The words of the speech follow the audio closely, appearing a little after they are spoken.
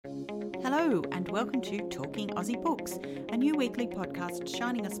Hello and welcome to Talking Aussie Books, a new weekly podcast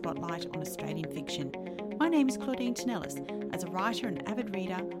shining a spotlight on Australian fiction. My name is Claudine Tinellis. As a writer and avid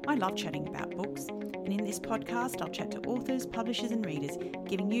reader, I love chatting about books. And in this podcast, I'll chat to authors, publishers and readers,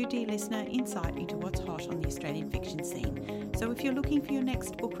 giving you, dear listener, insight into what's hot on the Australian fiction scene. So if you're looking for your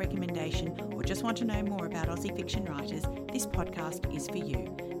next book recommendation or just want to know more about Aussie fiction writers, this podcast is for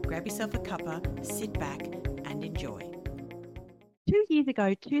you. Grab yourself a cuppa, sit back and enjoy. 2 years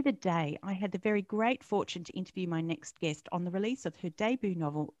ago to the day, I had the very great fortune to interview my next guest on the release of her debut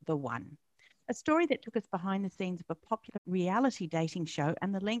novel, The One, a story that took us behind the scenes of a popular reality dating show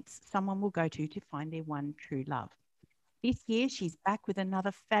and the lengths someone will go to find their one true love. This year, she's back with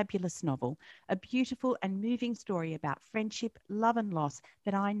another fabulous novel, a beautiful and moving story about friendship, love and loss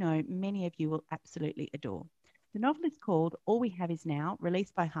that I know many of you will absolutely adore. The novel is called All We Have Is Now,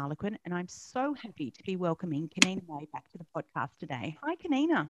 released by Harlequin, and I'm so happy to be welcoming Kanina May back to the podcast today. Hi,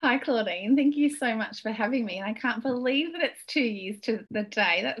 Kanina. Hi, Claudine. Thank you so much for having me. And I can't believe that it's 2 years to the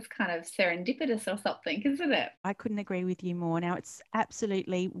day. That's kind of serendipitous or something, isn't it? I couldn't agree with you more. Now, it's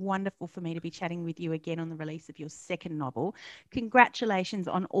absolutely wonderful for me to be chatting with you again on the release of your second novel. Congratulations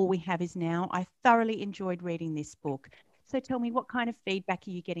on All We Have Is Now. I thoroughly enjoyed reading this book. So tell me, what kind of feedback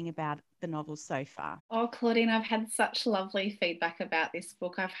are you getting about the novel so far? Oh, Claudine, I've had such lovely feedback about this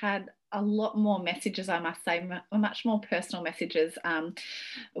book. I've had a lot more messages, I must say, much more personal messages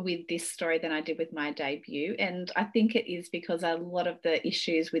with this story than I did with my debut. And I think it is because a lot of the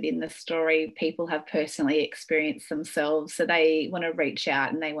issues within the story people have personally experienced themselves. So they want to reach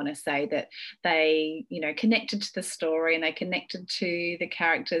out and they want to say that they, connected to the story and they connected to the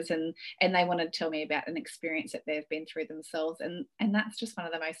characters and they want to tell me about an experience that they've been through themselves. And that's just one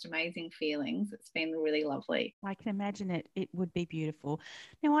of the most amazing feelings. It's been really lovely. I can imagine it would be beautiful.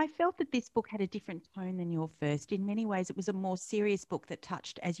 Now, I felt that this book had a different tone than your first. In many ways, it was a more serious book that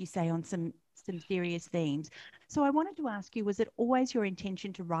touched, as you say, on some serious themes. So I wanted to ask you, was it always your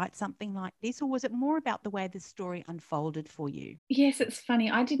intention to write something like this, or was it more about the way the story unfolded for you? Yes, it's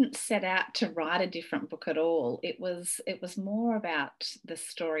funny. I didn't set out to write a different book at all. It was more about the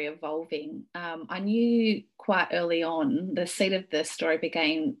story evolving. I knew quite early on the seed of the story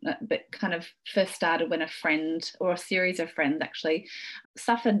began, but kind of first started when a friend or a series of friends actually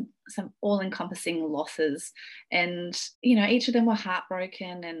suffered some all-encompassing losses, and each of them were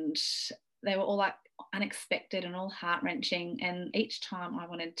heartbroken, and they were all like unexpected and all heart-wrenching, and each time I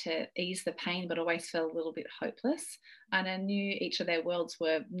wanted to ease the pain but always felt a little bit hopeless, and I knew each of their worlds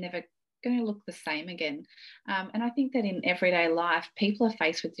were never going to look the same again. And I think that in everyday life people are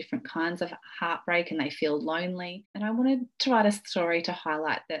faced with different kinds of heartbreak and they feel lonely, and I wanted to write a story to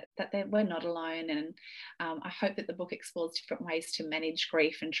highlight that they were not alone. And I hope that the book explores different ways to manage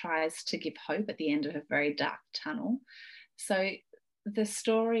grief and tries to give hope at the end of a very dark tunnel. So the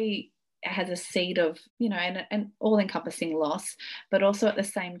story has a seed of, an all-encompassing loss, but also at the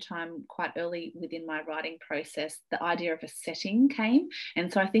same time, quite early within my writing process, the idea of a setting came.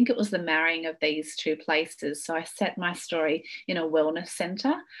 And so I think it was the marrying of these two places. So I set my story in a wellness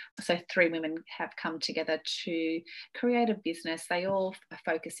centre. So 3 women have come together to create a business. They all are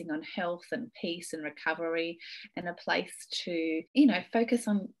focusing on health and peace and recovery, and a place to, focus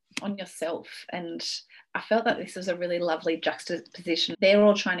on yourself. And I felt that this was a really lovely juxtaposition. They're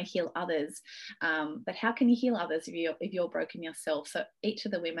all trying to heal others, but how can you heal others if you're broken yourself? So each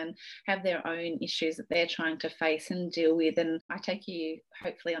of the women have their own issues that they're trying to face and deal with, and I take you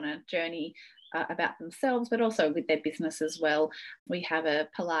hopefully on a journey about themselves, but also with their business as well. We have a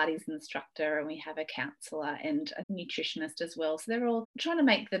Pilates instructor and we have a counsellor and a nutritionist as well. So they're all trying to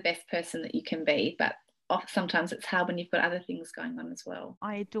make the best person that you can be, but sometimes it's hard when you've got other things going on as well.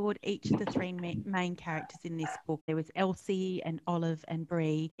 I adored each of the 3 main characters in this book. There was Elsie and Olive and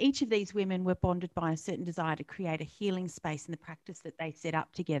Bree. Each of these women were bonded by a certain desire to create a healing space in the practice that they set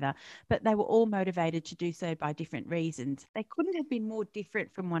up together, but they were all motivated to do so by different reasons. They couldn't have been more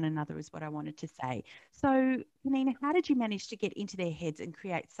different from one another is what I wanted to say. So, Kanina, how did you manage to get into their heads and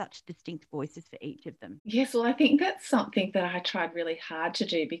create such distinct voices for each of them? Yes, well, I think that's something that I tried really hard to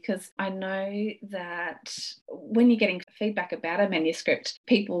do, because I know that when you're getting feedback about a manuscript,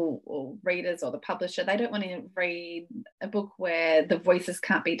 people or readers or the publisher, they don't want to read a book where the voices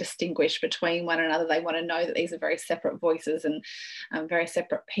can't be distinguished between one another. They want to know that these are very separate voices and very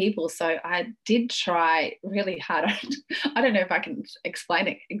separate people. So I did try really hard. I don't know if I can explain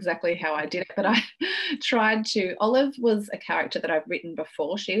it exactly how I did it, but I tried to. Olive was a character that I've written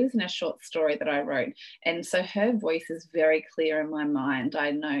before. She was in a short story that I wrote, and so her voice is very clear in my mind.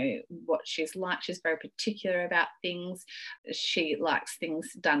 I know what she's like. She's very particular about things. She likes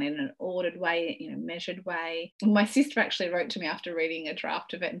things done in an ordered way, in a measured way. My sister actually wrote to me after reading a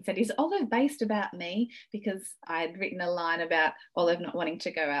draft of it and said, "Is Olive based about me?" Because I had written a line about Olive not wanting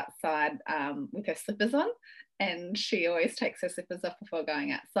to go outside with her slippers on. And she always takes her slippers off before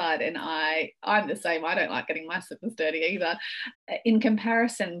going outside. And I'm the same. I don't like getting my slippers dirty either. In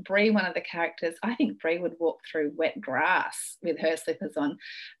comparison, Bree, one of the characters, I think Bree would walk through wet grass with her slippers on.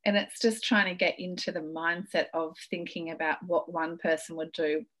 And it's just trying to get into the mindset of thinking about what one person would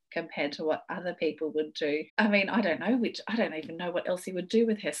do compared to what other people would do. I mean, I don't even know what Elsie would do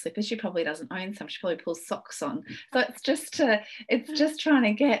with her slippers. She probably doesn't own some. She probably pulls socks on. So it's just trying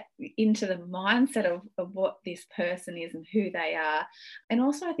to get into the mindset of what this person is and who they are. And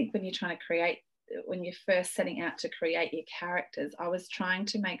also I think when you're first setting out to create your characters, I was trying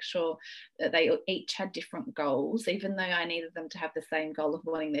to make sure that they each had different goals, even though I needed them to have the same goal of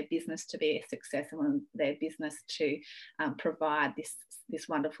wanting their business to be a success and wanting their business to provide this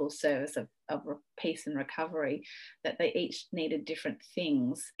wonderful service of peace and recovery, that they each needed different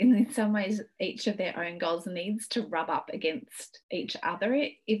things. And in some ways, each of their own goals needs to rub up against each other,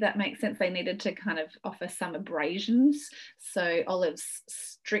 if that makes sense. They needed to kind of offer some abrasions. So Olive's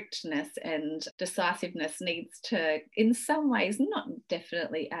strictness and decisiveness needs to, in some ways, not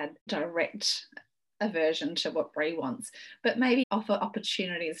definitely add direct aversion to what Bree wants, but maybe offer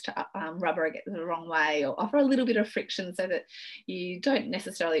opportunities to rub her the wrong way, or offer a little bit of friction so that you don't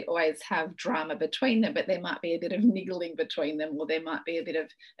necessarily always have drama between them, but there might be a bit of niggling between them, or there might be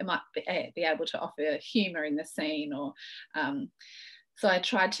be able to offer humour in the scene, or so I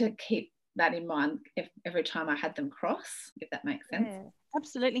tried to keep that in mind every time I had them cross, if that makes sense. Yeah,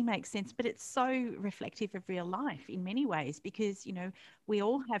 absolutely makes sense. But it's so reflective of real life in many ways, because, we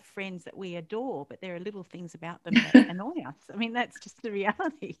all have friends that we adore, but there are little things about them that annoy us. I mean, that's just the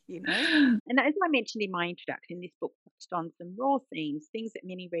reality, And as I mentioned in my introduction, this book touched on some raw themes, things that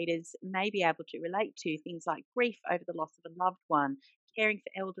many readers may be able to relate to, things like grief over the loss of a loved one, caring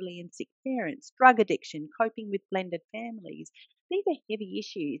for elderly and sick parents, drug addiction, coping with blended families. These are heavy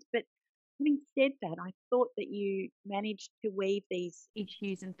issues, but having said that, I thought that you managed to weave these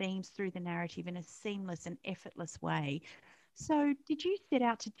issues and themes through the narrative in a seamless and effortless way. So, did you set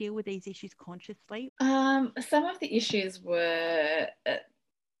out to deal with these issues consciously? Some of the issues were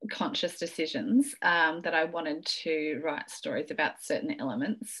conscious decisions, that I wanted to write stories about certain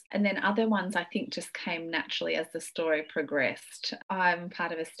elements. And then other ones I think just came naturally as the story progressed. I'm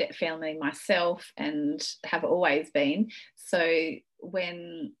part of a step family myself and have always been. So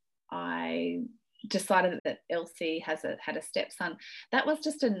when I decided that Elsie had a stepson, that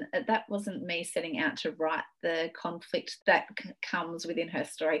wasn't me setting out to write the conflict that comes within her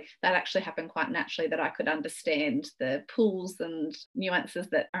story. That actually happened quite naturally, that I could understand the pulls and nuances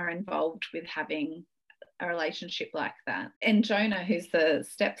that are involved with having a relationship like that. And Jonah, who's the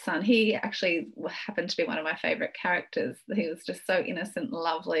stepson, he actually happened to be one of my favourite characters. He was just so innocent and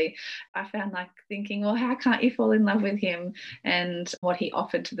lovely. I found like thinking, well, how can't you fall in love with him? And what he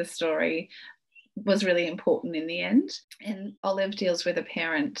offered to the story was really important in the end. And Olive deals with a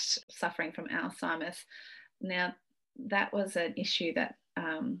parent suffering from Alzheimer's. Now, that was an issue that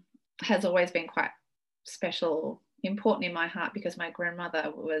has always been quite special, important in my heart, because my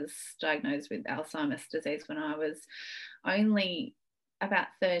grandmother was diagnosed with Alzheimer's disease when I was only about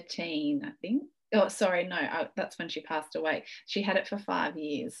 13, I think. Oh, sorry, no, that's when she passed away. She had it for 5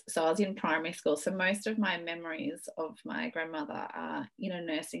 years. So I was in primary school. So most of my memories of my grandmother are in a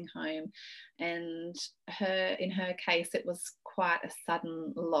nursing home. And in her case, it was quite a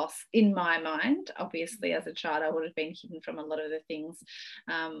sudden loss in my mind. Obviously, as a child, I would have been hidden from a lot of the things.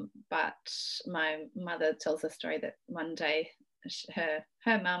 But my mother tells a story that one day her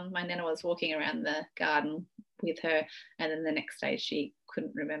mum, my nana, was walking around the garden with her, and then the next day she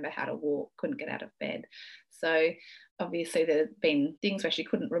couldn't remember how to walk, couldn't get out of bed. So obviously there have been things where she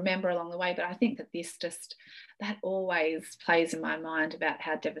couldn't remember along the way, but I think that always plays in my mind about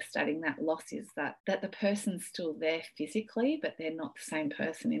how devastating that loss is, that the person's still there physically, but they're not the same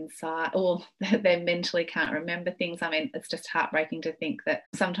person inside, or they mentally can't remember things. I mean, it's just heartbreaking to think that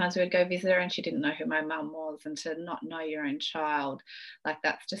sometimes we would go visit her and she didn't know who my mum was, and to not know your own child, like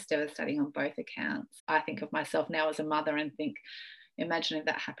that's just devastating on both accounts. I think of myself now as a mother and think, imagine if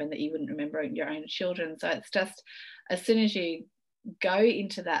that happened, that you wouldn't remember your own children. So it's just, as soon as you go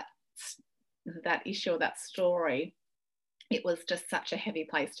into that issue or that story, it was just such a heavy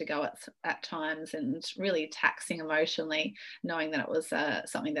place to go at times, and really taxing emotionally, knowing that it was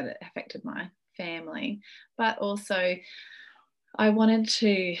something that affected my family. But also I wanted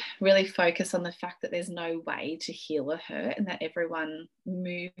to really focus on the fact that there's no way to heal a hurt and that everyone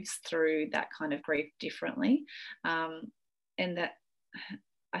moves through that kind of grief differently. And that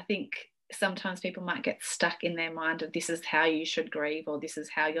I think sometimes people might get stuck in their mind of this is how you should grieve, or this is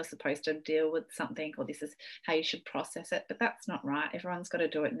how you're supposed to deal with something, or this is how you should process it. But that's not right. Everyone's got to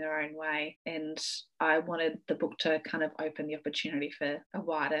do it in their own way. And I wanted the book to kind of open the opportunity for a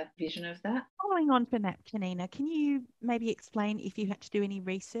wider vision of that. Following on from that, Tanina, can you maybe explain if you had to do any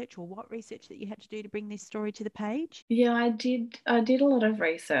research or what research that you had to do to bring this story to the page? Yeah, I did a lot of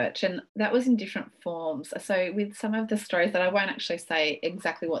research, and that was in different forms. So with some of the stories that I won't actually say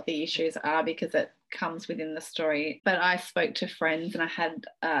exactly what the issues are because it comes within the story, but I spoke to friends and I had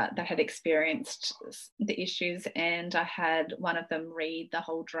that had experienced the issues, and I had one of them read the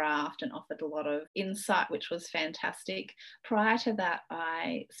whole draft and offered a lot of insight, which was fantastic. Prior to that,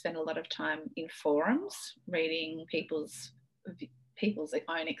 I spent a lot of time in forums reading people's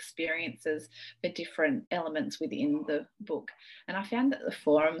own experiences for different elements within the book. And I found that the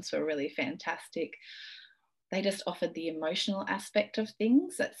forums were really fantastic. They just offered the emotional aspect of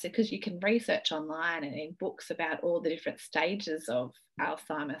things. That's because you can research online and in books about all the different stages of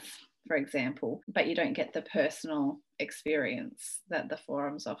Alzheimer's, for example, but you don't get the personal experience that the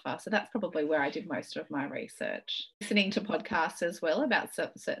forums offer. So that's probably where I did most of my research. Listening to podcasts as well about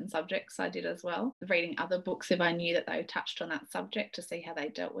certain subjects I did as well. Reading other books if I knew that they touched on that subject to see how they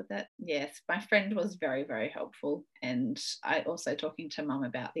dealt with it. Yes, my friend was very, very helpful. And I also talking to mum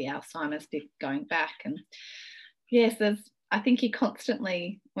about the Alzheimer's bit going back. And yes, I think you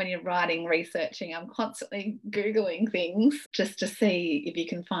constantly, when you're writing, researching, I'm constantly Googling things just to see if you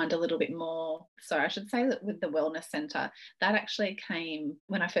can find a little bit more. So I should say that with the Wellness Centre, that actually came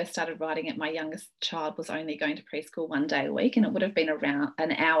when I first started writing it. My youngest child was only going to preschool 1 day a week, and it would have been around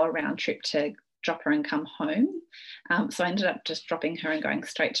an hour round trip to drop her and come home. So I ended up just dropping her and going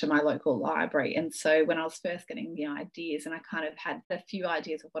straight to my local library. And so when I was first getting the ideas, and I kind of had a few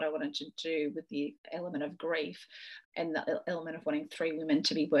ideas of what I wanted to do with the element of grief and the element of wanting 3 women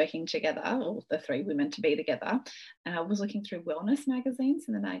to be working together, or the 3 women to be together, and I was looking through wellness magazines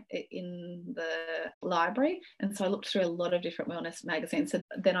in the library. And so I looked through a lot of different wellness magazines. So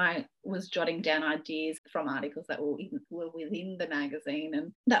then I was jotting down ideas from articles that were within the magazine.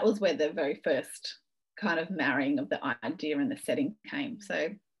 And that was where the very first kind of marrying of the idea and the setting came. So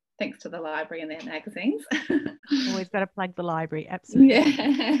thanks to the library and their magazines. Always got to plug the library, absolutely.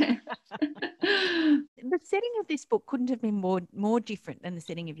 Yeah. The setting of this book couldn't have been more different than the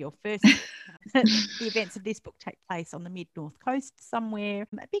setting of your first book. The events of this book take place on the mid-north coast somewhere,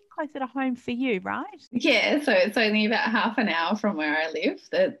 a bit closer to home for you, right? Yeah, so it's only about half an hour from where I live,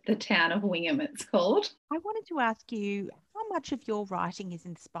 the town of Wingham it's called. I wanted to ask you, how much of your writing is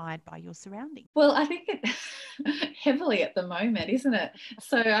inspired by your surroundings? Well, I think it heavily at the moment, isn't it?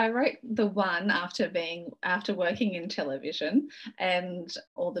 So I wrote the one after working in television, and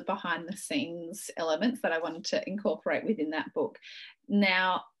all the behind the scenes elements that I wanted to incorporate within that book.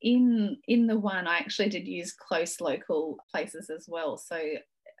 Now, in the one, I actually did use close local places as well. So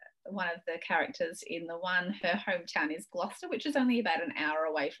one of the characters in the one, her hometown is Gloucester, which is only about an hour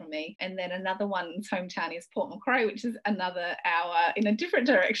away from me. And then another one's hometown is Port Macquarie, which is another hour in a different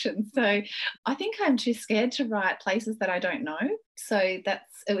direction. So I think I'm too scared to write places that I don't know. So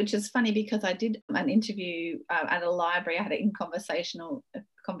which is funny because I did an interview at a library. I had a conversation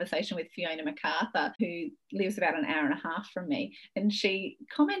with Fiona MacArthur, who lives about an hour and a half from me. And she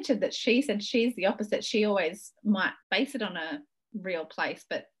commented that she said she's the opposite. She always might base it on a real place,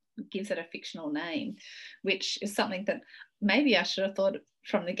 but gives it a fictional name, which is something that maybe I should have thought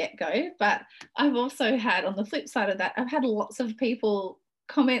from the get-go. But I've also had, on the flip side of that, I've had lots of people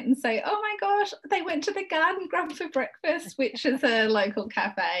comment and say, oh my gosh, they went to the Garden Grub for breakfast, which is a local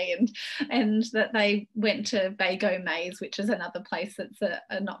cafe, and that they went to Bago Maze, which is another place that's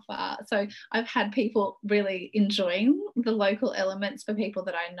not far. So I've had people really enjoying the local elements for people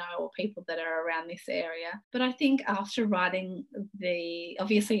that I know or people that are around this area. But I think after writing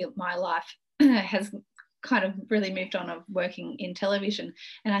obviously my life has kind of really moved on of working in television,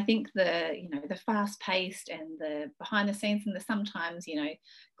 and I think the fast paced and the behind the scenes and the sometimes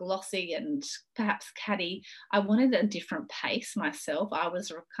glossy and perhaps catty, I wanted a different pace myself. I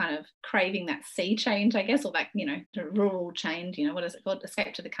was kind of craving that sea change, I guess, or that the rural change, what is it called,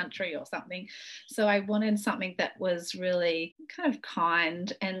 escape to the country or something. So I wanted something that was really kind of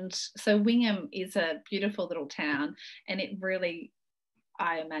kind. And so Wingham is a beautiful little town, and it really,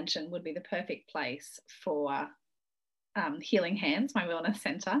 I imagine, would be the perfect place for Healing Hands, my wellness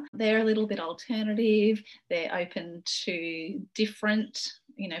centre. They're a little bit alternative. They're open to different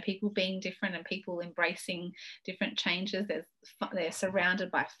you know, people being different and people embracing different changes. They're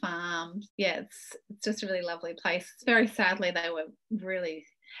surrounded by farms. Yeah, it's just a really lovely place. Very sadly, they were really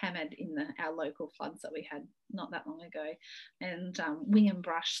hammered in our local floods that we had not that long ago. And Wingham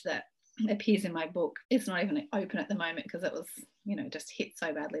Brush, that appears in my book, it's not even open at the moment because it was, you know, just hit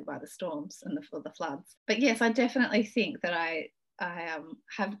so badly by the storms and the floods. But yes, I definitely think that I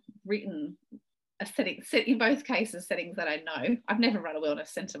have written a setting, in both cases, settings that I know. I've never run a wellness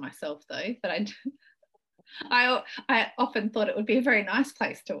centre myself though, but I often thought it would be a very nice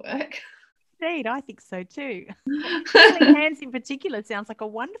place to work. Indeed, I think so too. Healing Hands in particular sounds like a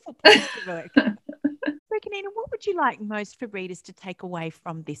wonderful place to work. So, Kanina, what would you like most for readers to take away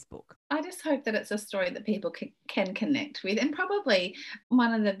from this book? I just hope that it's a story that people can connect with. And probably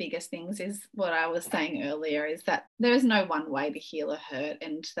one of the biggest things is what I was saying earlier, is that there is no one way to heal a hurt,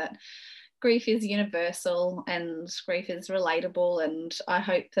 and that grief is universal and grief is relatable. And I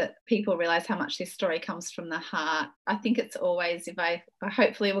hope that people realise how much this story comes from the heart. I think it's always, I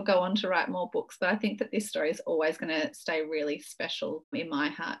hopefully will go on to write more books, but I think that this story is always going to stay really special in my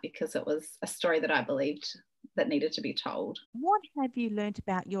heart because it was a story that I believed that needed to be told. What have you learnt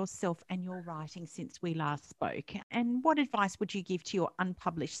about yourself and your writing since we last spoke? And what advice would you give to your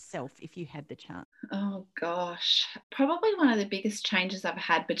unpublished self if you had the chance? Oh gosh, probably one of the biggest changes I've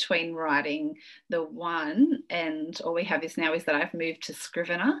had between writing the one and all we have is now is that I've moved to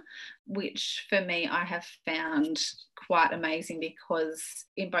Scrivener, which for me I have found quite amazing because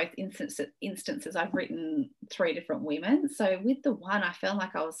in both instances I've written 3 different women. So with the one, I felt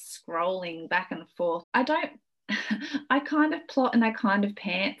like I was scrolling back and forth. I kind of plot and I kind of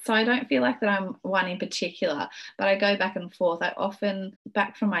pant, so I don't feel like that I'm one in particular, but I go back and forth. I often,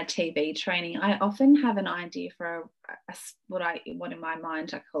 back from my TV training, I often have an idea for what in my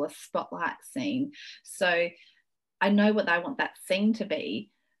mind I call a spotlight scene. So I know what I want that scene to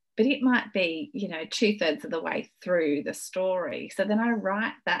be, but it might be, 2/3 of the way through the story. So then I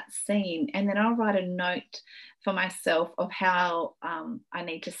write that scene, and then I'll write a note for myself of how I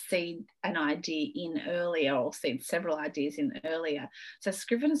need to seed an idea in earlier, or seed several ideas in earlier. So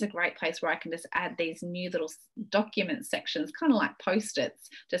Scrivener is a great place where I can just add these new little document sections, kind of like Post-its,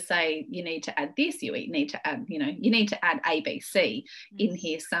 to say you need to add this, you need to add, you need to add ABC in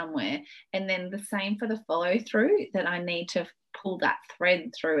here somewhere. And then the same for the follow through, that I need to pull that thread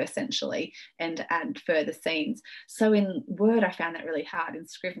through essentially and add further scenes. So in Word, I found that really hard. In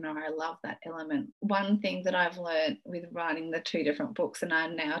Scrivener, I love that element. One thing that I've learned with writing the 2 different books, and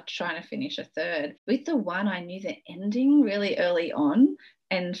I'm now trying to finish a 3rd, with the one, I knew the ending really early on.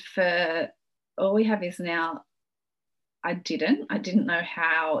 And for All We Have Is Now, I didn't know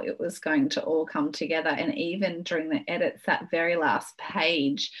how it was going to all come together. And even during the edits, that very last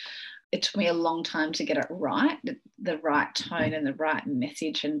page, it took me a long time to get it right, the right tone and the right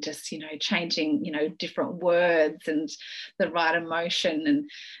message, and just, changing, different words and the right emotion, and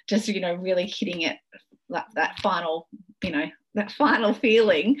just, really hitting it like that final, that final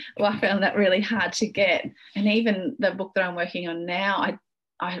feeling. Well, I found that really hard to get. And even the book that I'm working on now,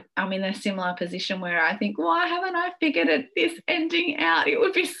 I'm in a similar position where I think, why haven't I figured this ending out? It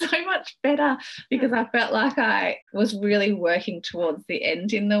would be so much better, because I felt like I was really working towards the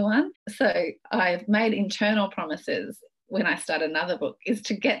end in the one. So I've made internal promises when I start another book is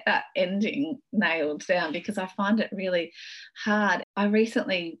to get that ending nailed down, because I find it really hard. I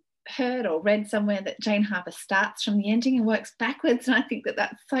recently heard or read somewhere that Jane Harper starts from the ending and works backwards, and I think that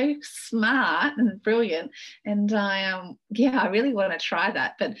that's so smart and brilliant. And I really want to try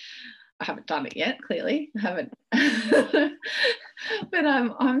that, but I haven't done it yet. Clearly, I haven't. But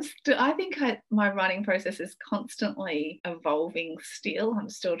I'm still. I think my writing process is constantly evolving. Still, I'm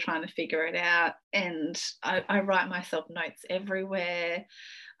still trying to figure it out, and I write myself notes everywhere.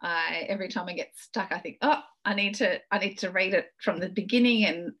 Every time I get stuck, I think, I need to read it from the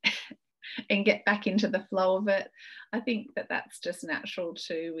beginning and get back into the flow of it. I think that that's just natural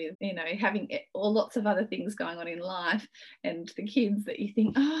too, with, having lots of other things going on in life and the kids, that you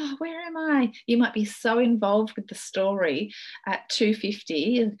think, where am I? You might be so involved with the story at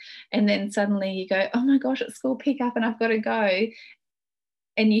 2:50, and then suddenly you go, oh my gosh, it's school pick up and I've got to go.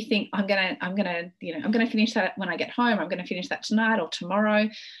 And you think, I'm gonna finish that when I get home. I'm gonna finish that tonight or tomorrow.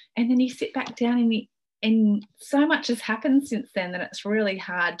 And then you sit back down and so much has happened since then that it's really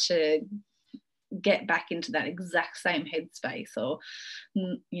hard to get back into that exact same headspace or,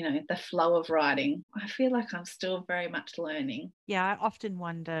 the flow of writing. I feel like I'm still very much learning. Yeah, I often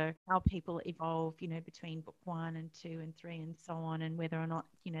wonder how people evolve, between book 1 and 2 and 3 and so on, and whether or not,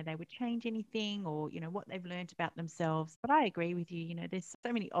 they would change anything or, what they've learned about themselves. But I agree with you, there's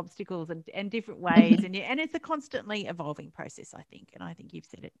so many obstacles and different ways and it's a constantly evolving process, I think. And I think you've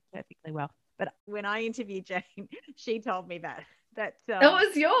said it perfectly well. But when I interviewed Jane, she told me that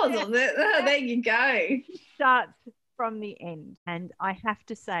was yours, was it? Oh, there you go. Starts from the end. And I have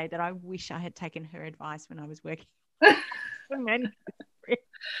to say that I wish I had taken her advice when I was working.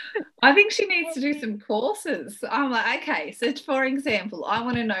 I think she needs to do some courses. I'm like, okay, so for example, I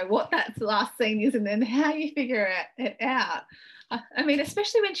want to know what that last scene is and then how you figure it out. I mean,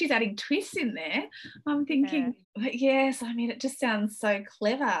 especially when she's adding twists in there, I'm thinking, yes, I mean, it just sounds so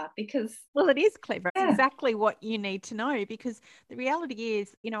clever because... Well, it is clever. Yeah. It's exactly what you need to know, because the reality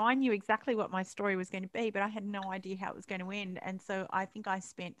is, I knew exactly what my story was going to be, but I had no idea how it was going to end. And so I think I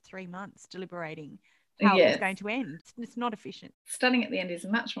spent 3 months deliberating how it was going to end. It's not efficient. Starting at the end is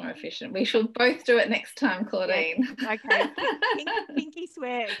much more efficient. We shall both do it next time, Claudine. Yeah. Okay. Pinky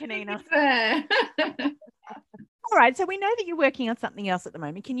swear, Kanina. Pinky swear. All right, so we know that you're working on something else at the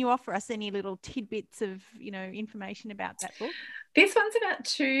moment. Can you offer us any little tidbits of, information about that book? This one's about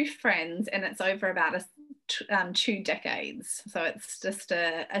 2 friends, and it's over about 2 decades. So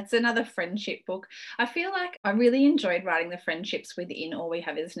it's another friendship book. I feel like I really enjoyed writing the friendships within All We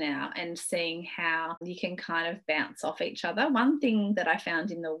Have Is Now and seeing how you can kind of bounce off each other. One thing that I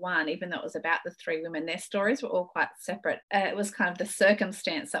found in the one, even though it was about the 3 women, their stories were all quite separate. It was kind of the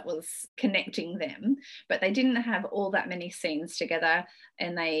circumstance that was connecting them, but they didn't have all that many scenes together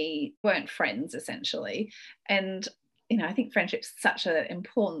and they weren't friends essentially. And I think friendship's such an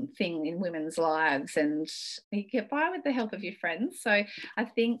important thing in women's lives, and you get by with the help of your friends. So I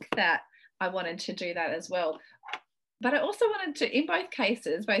think that I wanted to do that as well. But I also wanted to, in both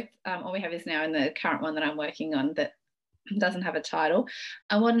cases, both All We Have Is Now and the current one that I'm working on that doesn't have a title,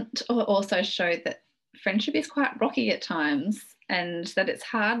 I want to also show that friendship is quite rocky at times and that it's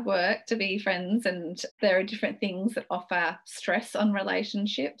hard work to be friends, and there are different things that offer stress on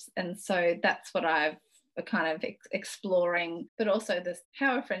relationships. And so that's what I've kind of exploring, but also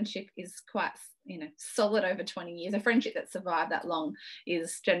how a friendship is quite solid over 20 years. A friendship that survived that long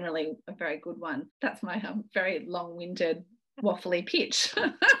is generally a very good one. That's my very long-winded waffly pitch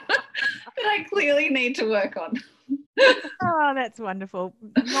that I clearly need to work on. Oh, that's wonderful.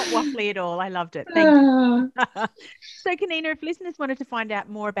 Not waffly at all. I loved it. Thank you. So, Kanina, if listeners wanted to find out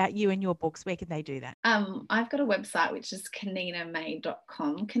more about you and your books, where can they do that? I've got a website, which is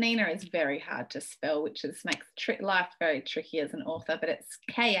kaninamay.com. Kanina is very hard to spell, which makes life very tricky as an author, but it's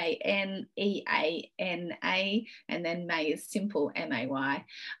Kaneana, and then May is simple, May.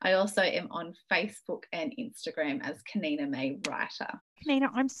 I also am on Facebook and Instagram as Kanina May Writer.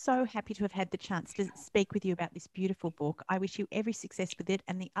 Kanina, I'm so happy to have had the chance to speak with you about this beautiful book. I wish you every success with it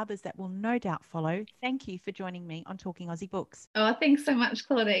and the others that will no doubt follow. Thank you for joining me on Talking Aussie Books. Oh, thanks so much,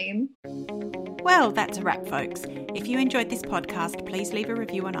 Claudine. Well, that's a wrap, folks. If you enjoyed this podcast, please leave a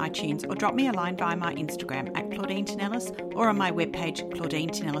review on iTunes or drop me a line via my Instagram at Claudine Tinellis or on my webpage,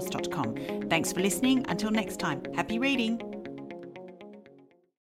 claudineteinellis.com. Thanks for listening. Until next time, happy reading.